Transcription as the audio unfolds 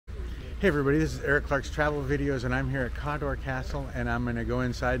Hey everybody, this is Eric Clark's Travel Videos, and I'm here at Cawdor Castle, and I'm going to go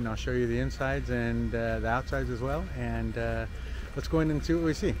inside and I'll show you the insides and the outsides as well, and let's go in and see what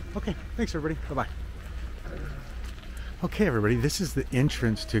we see. Okay, thanks everybody, bye-bye. Okay everybody, this is the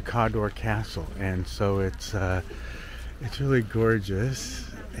entrance to Cawdor Castle, and so it's really gorgeous,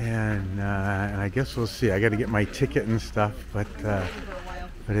 and I guess we'll see. I got to get my ticket and stuff, but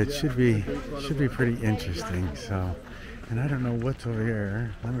it should be pretty interesting. So. And I don't know what's over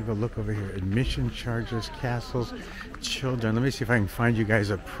here. Let me go look over here. Admission charges, castles, children. Let me see if I can find you guys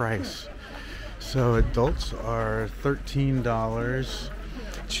a price. So adults are $13.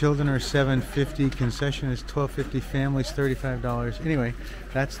 Children are $7.50. Concession is $12.50. Families $35. Anyway,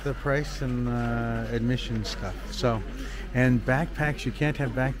 that's the price and admission stuff. So, and backpacks, you can't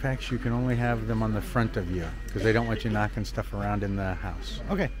have backpacks. You can only have them on the front of you because they don't want you knocking stuff around in the house.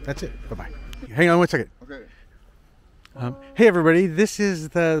 Okay, that's it. Bye-bye. Hang on one second. Okay. Hey everybody, this is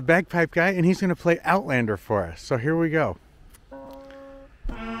the bagpipe guy, and he's going to play Outlander for us. So here we go.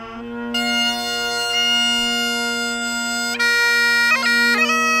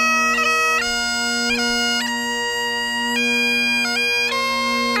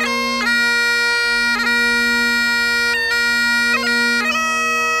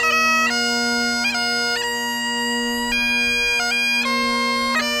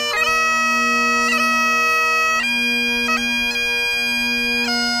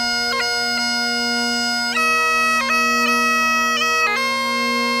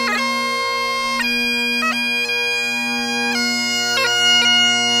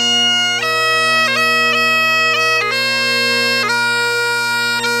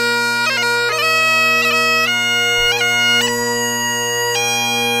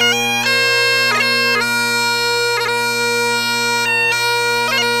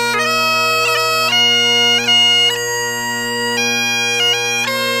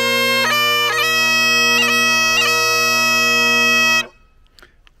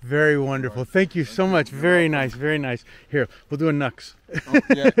 Very wonderful. Thank you so much. Very nice, very nice. Here, we'll do a nux. Oh,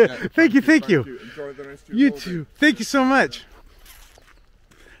 yeah. Thank you. Enjoy the rest of you too. Thank you so much.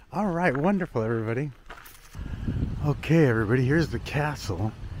 All right, wonderful, everybody. Okay, everybody, here's the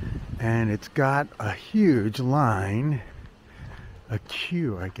castle, and it's got a huge line, a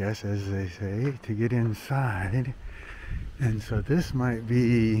queue, I guess, as they say, to get inside. And so this might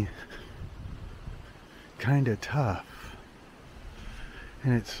be kind of tough.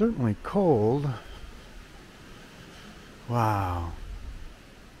 And it's certainly cold. Wow.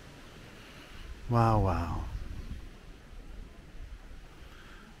 Wow.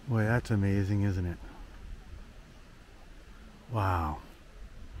 Boy, that's amazing, isn't it? Wow.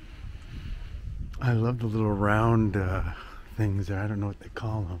 I love the little round things there. I don't know what they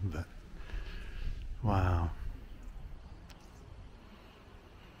call them, but wow.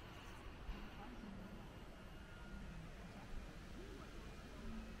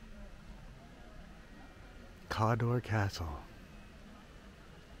 Cawdor Castle.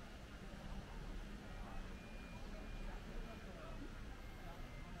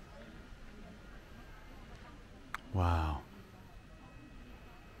 Wow.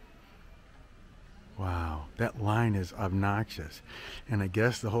 Wow. That line is obnoxious. And I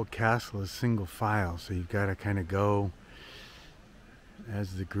guess the whole castle is single file, so you've got to kind of go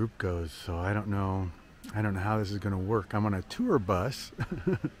as the group goes. So I don't know how this is going to work. I'm on a tour bus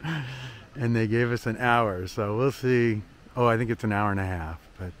and they gave us an hour, so we'll see. Oh, I think it's an hour and a half,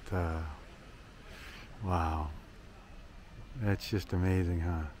 but wow, that's just amazing,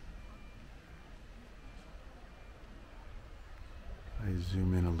 huh? I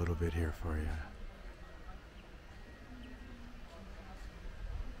zoom in a little bit here for you.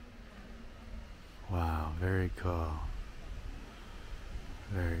 Wow, very cool.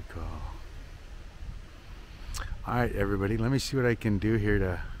 Very cool. All right, everybody, let me see what I can do here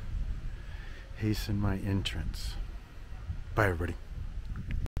to hasten my entrance. Bye, everybody.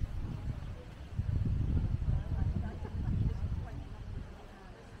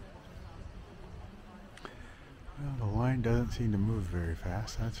 Well, the line doesn't seem to move very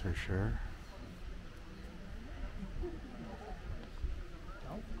fast, that's for sure.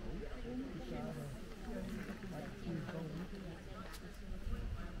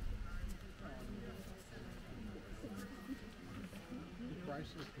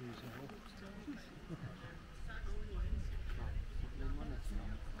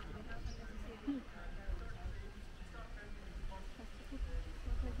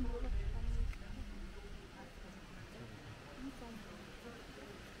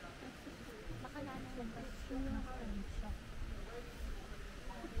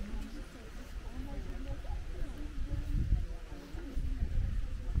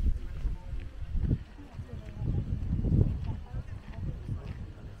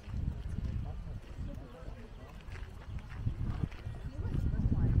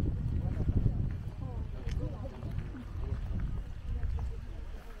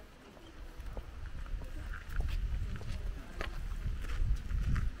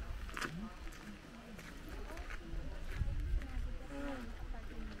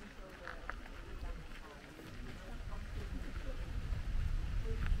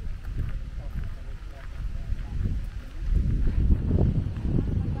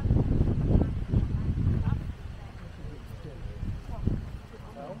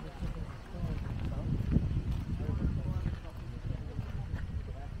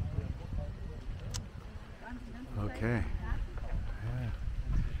 Okay.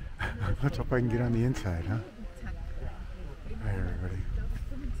 Yeah. Let's hope I can get on the inside, huh? Hi, everybody.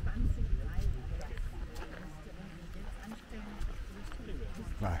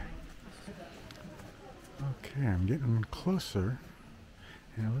 Bye. Okay, I'm getting closer,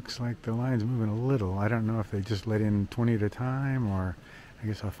 and it looks like the line's moving a little. I don't know if they just let in 20 at a time, or I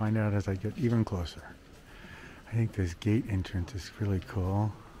guess I'll find out as I get even closer. I think this gate entrance is really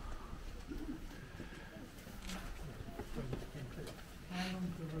cool.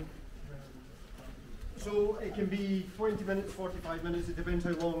 So it can be 20 minutes, 45 minutes, it depends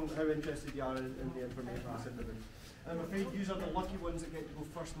how interested you are in the information that's in the room. I'm afraid you are the lucky ones that get to go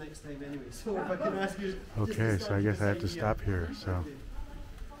first next time anyway, so if I can ask you... Okay, so I guess I have to stop here, so...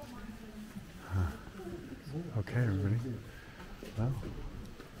 Okay, everybody. Well...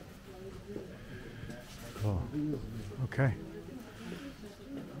 Cool. Okay.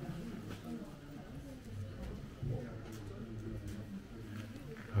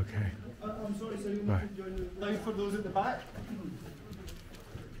 Okay. I'm sorry, sir, you Bye. need to join the line for those at the back.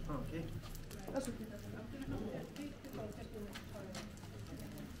 Okay. That's okay.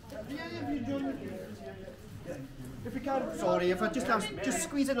 Yeah, if you join the... Yeah. If you can, sorry, if I just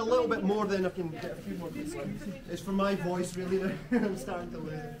squeeze in a little bit more, then I can get a few more bits in. It's for my voice, really, now. I'm starting to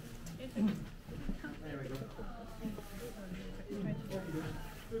lose it. There we go.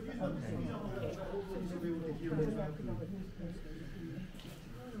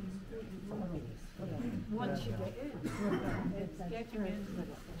 Once you get in, get him in.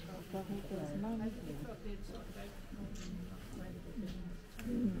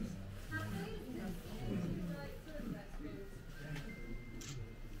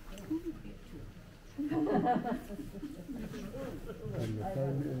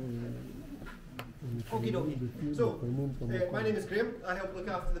 Okie dokie. So, my name is Graham. I help look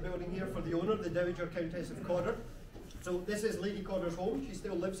after the building here for the owner, the Dowager Countess of Cawdor. So this is Lady Cawdor's home. She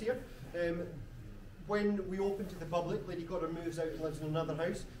still lives here. When we open to the public, Lady Cawdor moves out and lives in another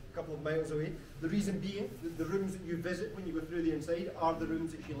house a couple of miles away. The reason being that the rooms that you visit when you go through the inside are the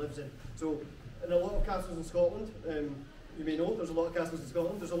rooms that she lives in. So in a lot of castles in Scotland, you may know there's a lot of castles in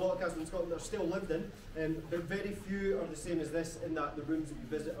Scotland. There's a lot of castles in Scotland that are still lived in, but very few are the same as this in that the rooms that you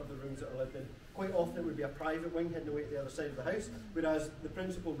visit are the rooms that are lived in. Quite often it would be a private wing hidden away at the other side of the house, whereas the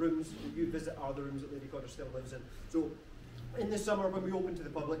principal rooms that you visit are the rooms that Lady Cawdor still lives in. So in the summer when we open to the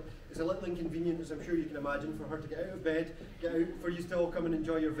public, it's a little inconvenient, as I'm sure you can imagine, for her to get out of bed, get out, for you to all come and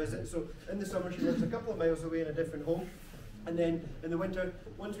enjoy your visit. So in the summer she lives a couple of miles away in a different home. And then in the winter,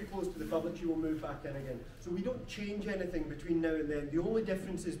 once we close to the public, she will move back in again. So we don't change anything between now and then. The only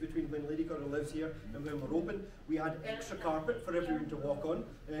difference is between when Lady Cawdor lives here and when we're open. We add extra carpet for everyone to walk on.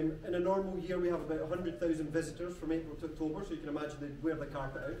 In a normal year, we have about 100,000 visitors from April to October, so you can imagine they'd wear the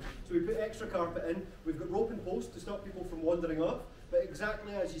carpet out. So we put extra carpet in. We've got rope and posts to stop people from wandering off. But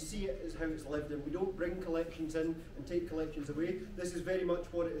exactly as you see it is how it's lived in. We don't bring collections in and take collections away. This is very much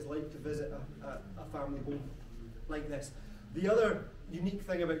what it is like to visit a family home like this. The other unique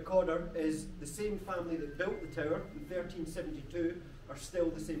thing about Cawdor is the same family that built the tower in 1372 are still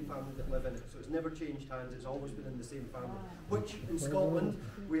the same family that live in it. So it's never changed hands, it's always been in the same family. Which in Scotland,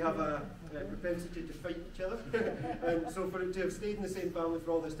 we have a propensity to fight each other. And so for it to have stayed in the same family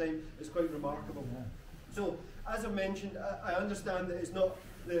for all this time is quite remarkable. So, as I mentioned, I understand that it's not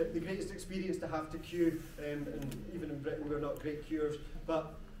the greatest experience to have to queue, and even in Britain we're not great queuers,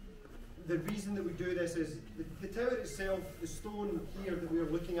 but the reason that we do this is the tower itself, the stone here that we are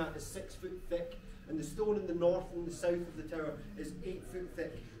looking at is 6 foot thick, and the stone in the north and the south of the tower is 8 foot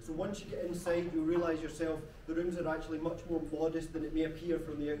thick. So once you get inside, you'll realise yourself the rooms are actually much more modest than it may appear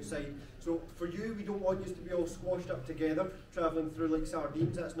from the outside. So for you, we don't want you to be all squashed up together, travelling through like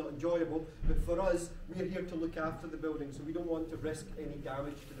sardines. That's not enjoyable. But for us, we're here to look after the building, so we don't want to risk any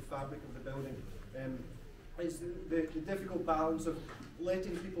damage to the fabric of the building. It's the difficult balance of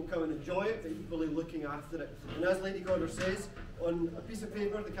letting people come and enjoy it, but equally looking after it. And as Lady Cawdor says, on a piece of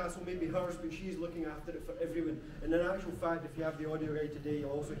paper, the castle may be hers, but she's looking after it for everyone. And in actual fact, if you have the audio guide today,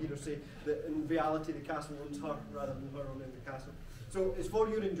 you'll also hear her say that in reality, the castle owns her rather than her owning the castle. So it's for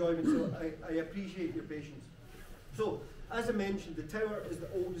your enjoyment, so I appreciate your patience. So, as I mentioned, the tower is the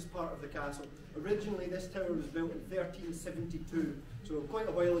oldest part of the castle. Originally, this tower was built in 1372, so quite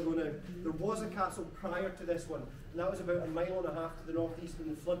a while ago now. There was a castle prior to this one, and that was about 1.5 miles to the northeast in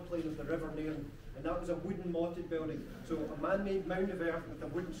the floodplain of the River Nairn, and that was a wooden moated building, so a man-made mound of earth with a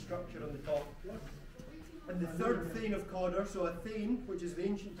wooden structure on the top. And the third Thane of Cawdor, so a Thane, which is the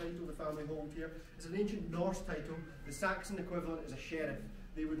ancient title the family hold here, is an ancient Norse title. The Saxon equivalent is a sheriff.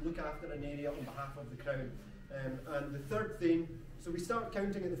 They would look after an area on behalf of the crown. And the third Thane So we start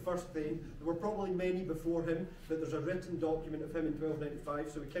counting at the first Thane. There were probably many before him, but there's a written document of him in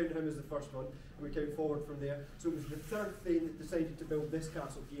 1295, so we count him as the first one, and we count forward from there. So it was the third Thane that decided to build this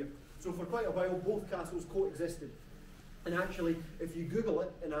castle here. So for quite a while, both castles coexisted. And actually, if you Google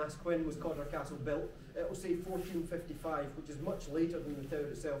it and ask when was Cawdor Castle built, it will say 1455, which is much later than the tower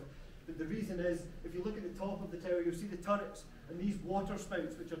itself. But the reason is, if you look at the top of the tower, you'll see the turrets and these water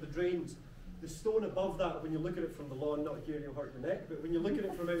spouts, which are the drains. The stone above that, when you look at it from the lawn, not here you'll hurt your neck, but when you look at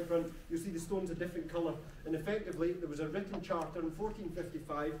it from out front, you'll see the stone's a different colour. And effectively, there was a written charter in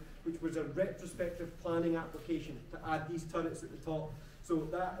 1455, which was a retrospective planning application to add these turrets at the top. So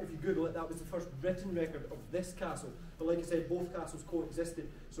that, if you Google it, that was the first written record of this castle. But like I said, both castles coexisted.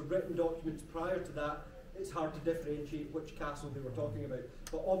 So written documents prior to that, it's hard to differentiate which castle they were talking about.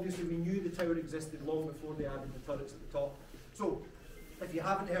 But obviously we knew the tower existed long before they added the turrets at the top. So, if you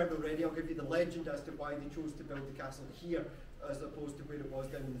haven't heard already, I'll give you the legend as to why they chose to build the castle here, as opposed to where it was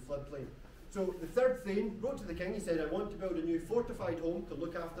down in the floodplain. So the third Thane wrote to the king. He said, I want to build a new fortified home to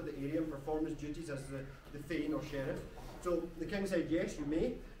look after the area and perform his duties as the Thane or sheriff. So the king said, yes, you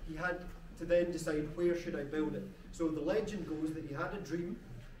may. He had to then decide, where should I build it? So the legend goes that he had a dream,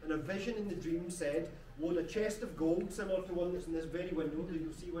 and a vision in the dream said, load a chest of gold, similar to one that's in this very window that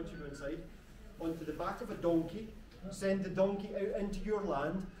you'll see once you go inside, onto the back of a donkey. Send the donkey out into your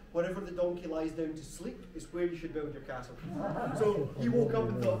land. Wherever the donkey lies down to sleep is where you should build your castle. So he woke up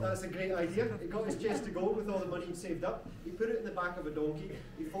and thought, that's a great idea. He got his chest of gold with all the money he'd saved up. He put it in the back of a donkey.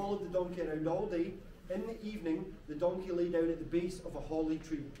 He followed the donkey around all day. In the evening, the donkey lay down at the base of a holly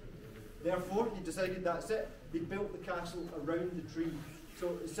tree. Therefore, he decided that's it. He built the castle around the tree. So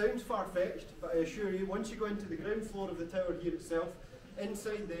it sounds far-fetched, but I assure you, once you go into the ground floor of the tower here itself,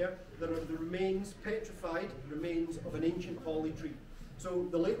 inside there are the remains, petrified remains of an ancient holly tree. So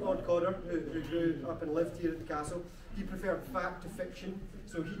the late Lord Cawdor, who grew up and lived here at the castle, he preferred fact to fiction.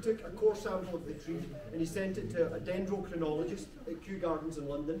 So he took a core sample of the tree and he sent it to a dendrochronologist at Kew Gardens in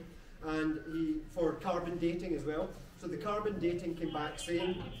London, and for carbon dating as well. So the carbon dating came back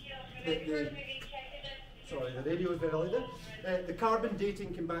saying that the radio is very loud there. The carbon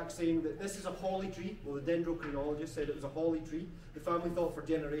dating came back saying that this is a holly tree. Well, the dendrochronologist said it was a holly tree. The family thought for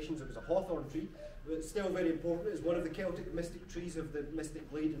generations it was a hawthorn tree, but it's still very important. It's one of the Celtic mystic trees of the Mystic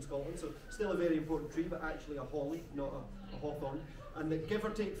Glade in Scotland, so still a very important tree, but actually a holly, not a hawthorn. And that give or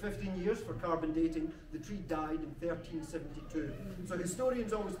take 15 years for carbon dating, the tree died in 1372. So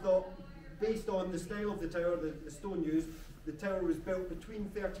historians always thought, based on the style of the tower, the stone used, the tower was built between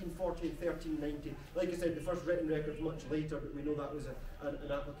 1340 and 1390. Like I said, the first written record is much later, but we know that was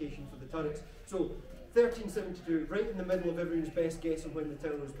an application for the turrets. So 1372, right in the middle of everyone's best guess on when the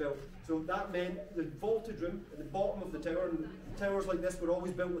tower was built. So that meant the vaulted room at the bottom of the tower, and towers like this were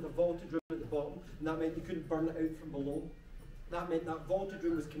always built with a vaulted room at the bottom, and that meant you couldn't burn it out from below. That meant that vaulted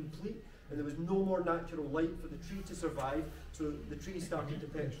room was complete, and there was no more natural light for the tree to survive, so the tree started to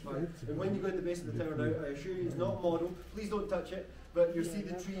petrify. And when you go in the base of the tower now, I assure you it's not model, please don't touch it, but you'll see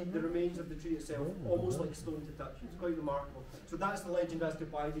the tree, the remains of the tree itself, almost like stone to touch. It's quite remarkable. So that's the legend as to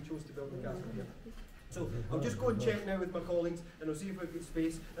why they chose to build the castle here. So I'll just go and check now with my colleagues, and I'll see if we've got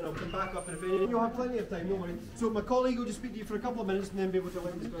space, and I'll come back up in a minute. You'll have plenty of time, don't worry. So my colleague will just speak to you for a couple of minutes, and then be able to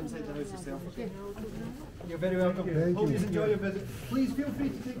let us go inside the house yourself, okay? You're very welcome. Hope you enjoy your visit. Please feel free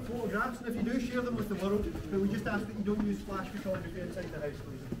to take photographs, and if you do, share them with the world, but we just ask that you don't use flash photography inside the house,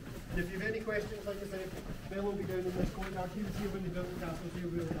 please. And if you have any questions, like I said, Bill will be down in this courtyard. He was here when they built the castle, so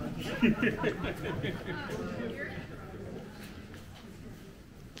he'll be able to answer.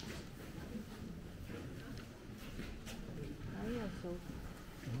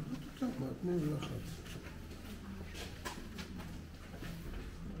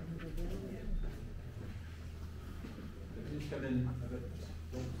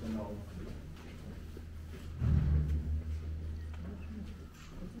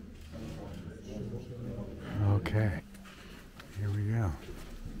 Okay, here we go.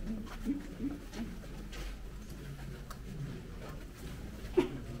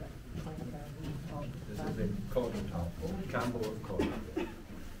 This is the Cawdor Town, Campbell of Cawdor.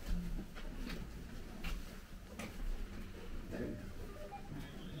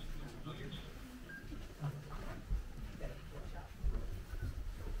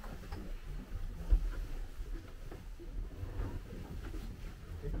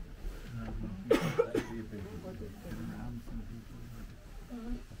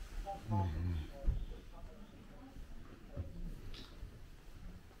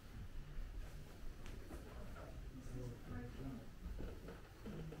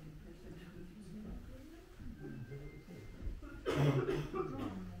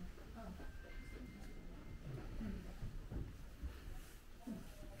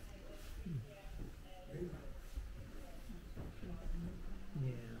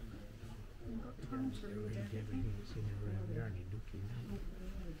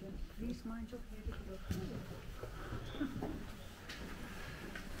 Please mind your head.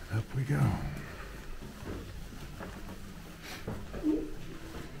 Up we go.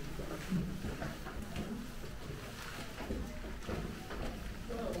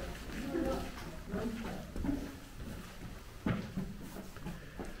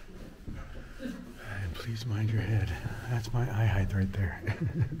 And please mind your head. That's my eye height right there.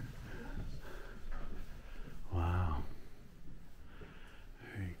 Wow.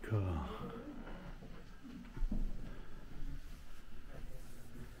 Very cool.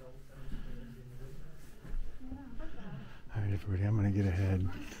 All right, everybody, I'm going to get ahead.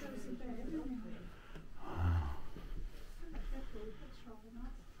 Wow.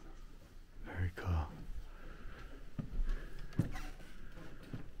 Very cool.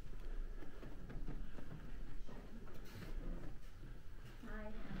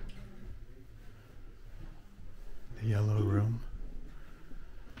 The yellow room.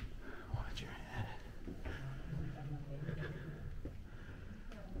 Watch your head.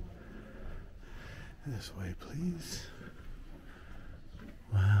 This way, please.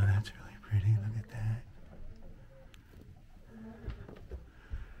 Wow, that's really pretty. Look at that.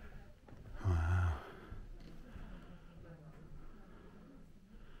 Wow.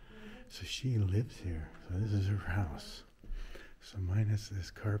 So she lives here. So this is her house. So minus this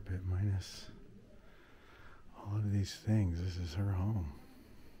carpet, minus all of these things, this is her home.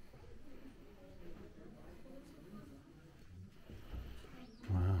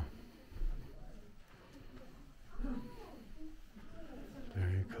 Wow.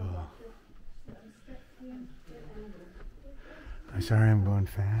 Very cool. I'm sorry I'm going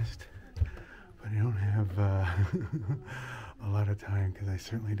fast, but I don't have a lot of time because I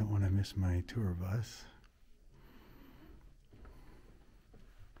certainly don't want to miss my tour bus.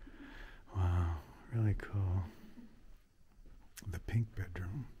 Wow, really cool. The pink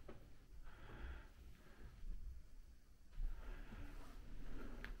bedroom.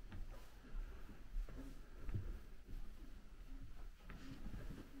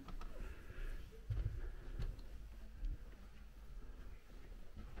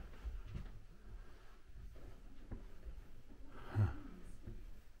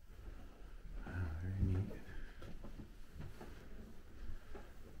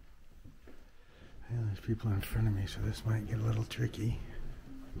 There's people in front of me, so this might get a little tricky.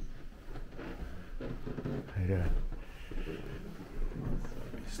 Let me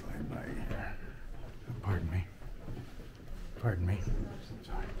slide by here. Oh, pardon me. Pardon me.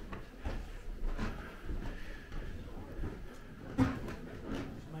 Sorry.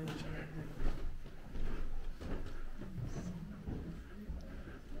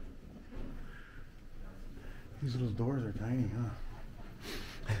 These little doors are tiny, huh?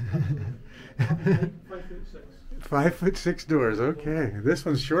 5'6" doors, okay. This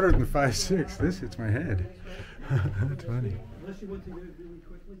one's shorter than 5'6". This hits my head. That's funny. Unless you want to do it really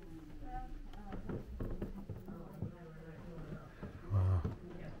quickly. Wow.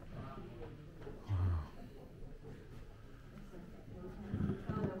 Wow.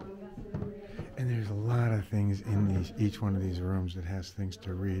 And there's a lot of things in each one of these rooms that has things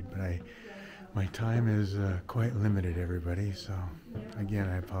to read, but my time is quite limited, everybody, so again,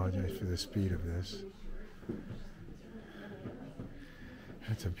 I apologize for the speed of this.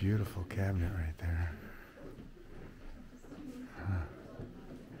 That's a beautiful cabinet right there. Huh.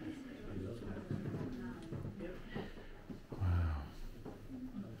 Wow.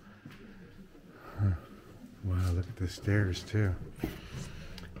 Huh. Wow, look at the stairs, too.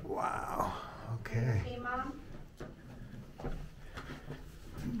 Wow. Okay. Hey, Mom.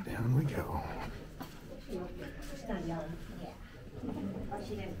 Down we go. She's not yelling. Yeah. Oh,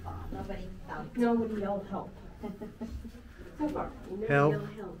 she didn't fall. Nobody fell. Nobody yelled help. So far. Help.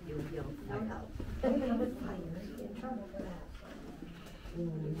 You'll help. No help. You're in trouble for that.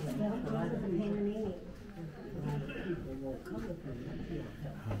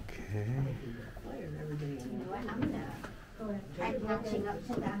 Okay. You know what? I'm gonna try catching up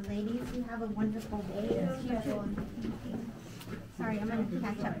to them, ladies. You have a wonderful day as usual. Sorry, I'm gonna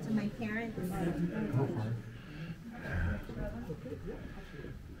catch up to my parents.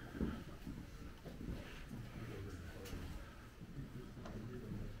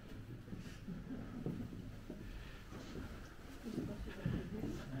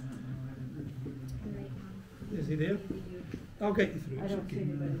 Is he there? I'll get you through. I don't see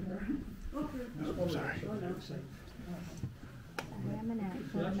anybody there. Oh, sorry. I'm gonna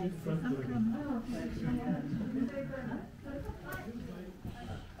go to my sister.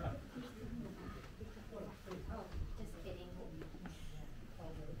 Just kidding.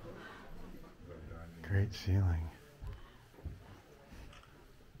 granite ceiling.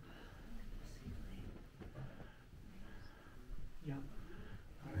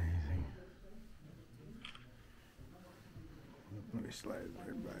 Amazing. Let me slide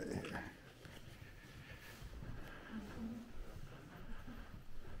right by here.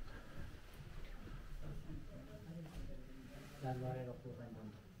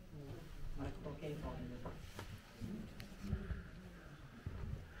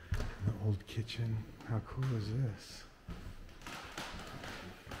 The old kitchen. How cool is this?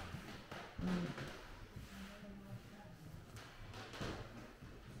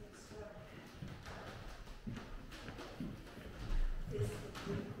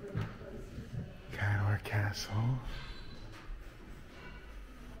 Cawdor Castle.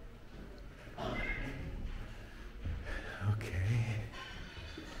 Okay.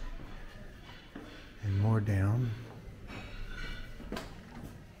 And more down.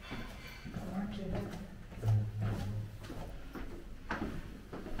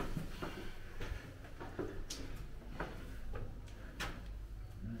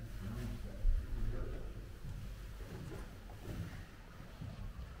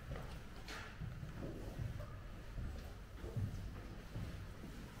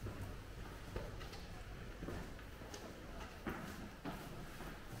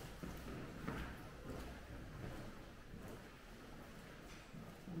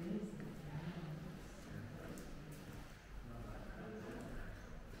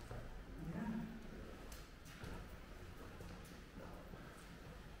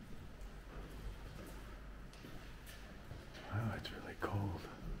 Wow, it's really cold.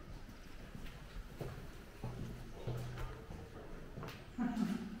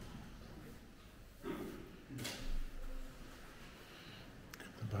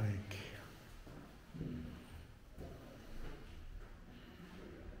 The bike.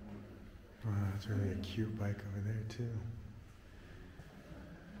 Wow, that's really a cute bike over there too.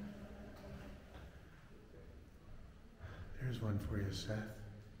 There's one for you, Seth.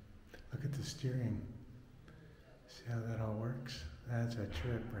 Look at the steering. See how that all works? That's a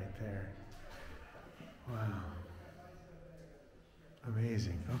trip right there. Wow.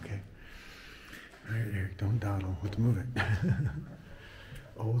 Amazing. Okay. All right, Eric, don't dawdle. Let's move it.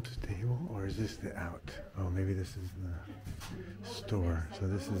 Old stable, or is this the out? Oh, maybe this is the store. So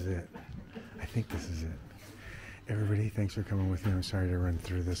this is it. I think this is it. Everybody, thanks for coming with me. I'm sorry to run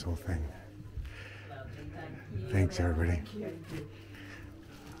through this whole thing. Thanks, everybody.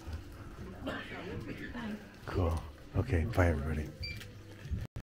 Cool. Okay, bye, everybody.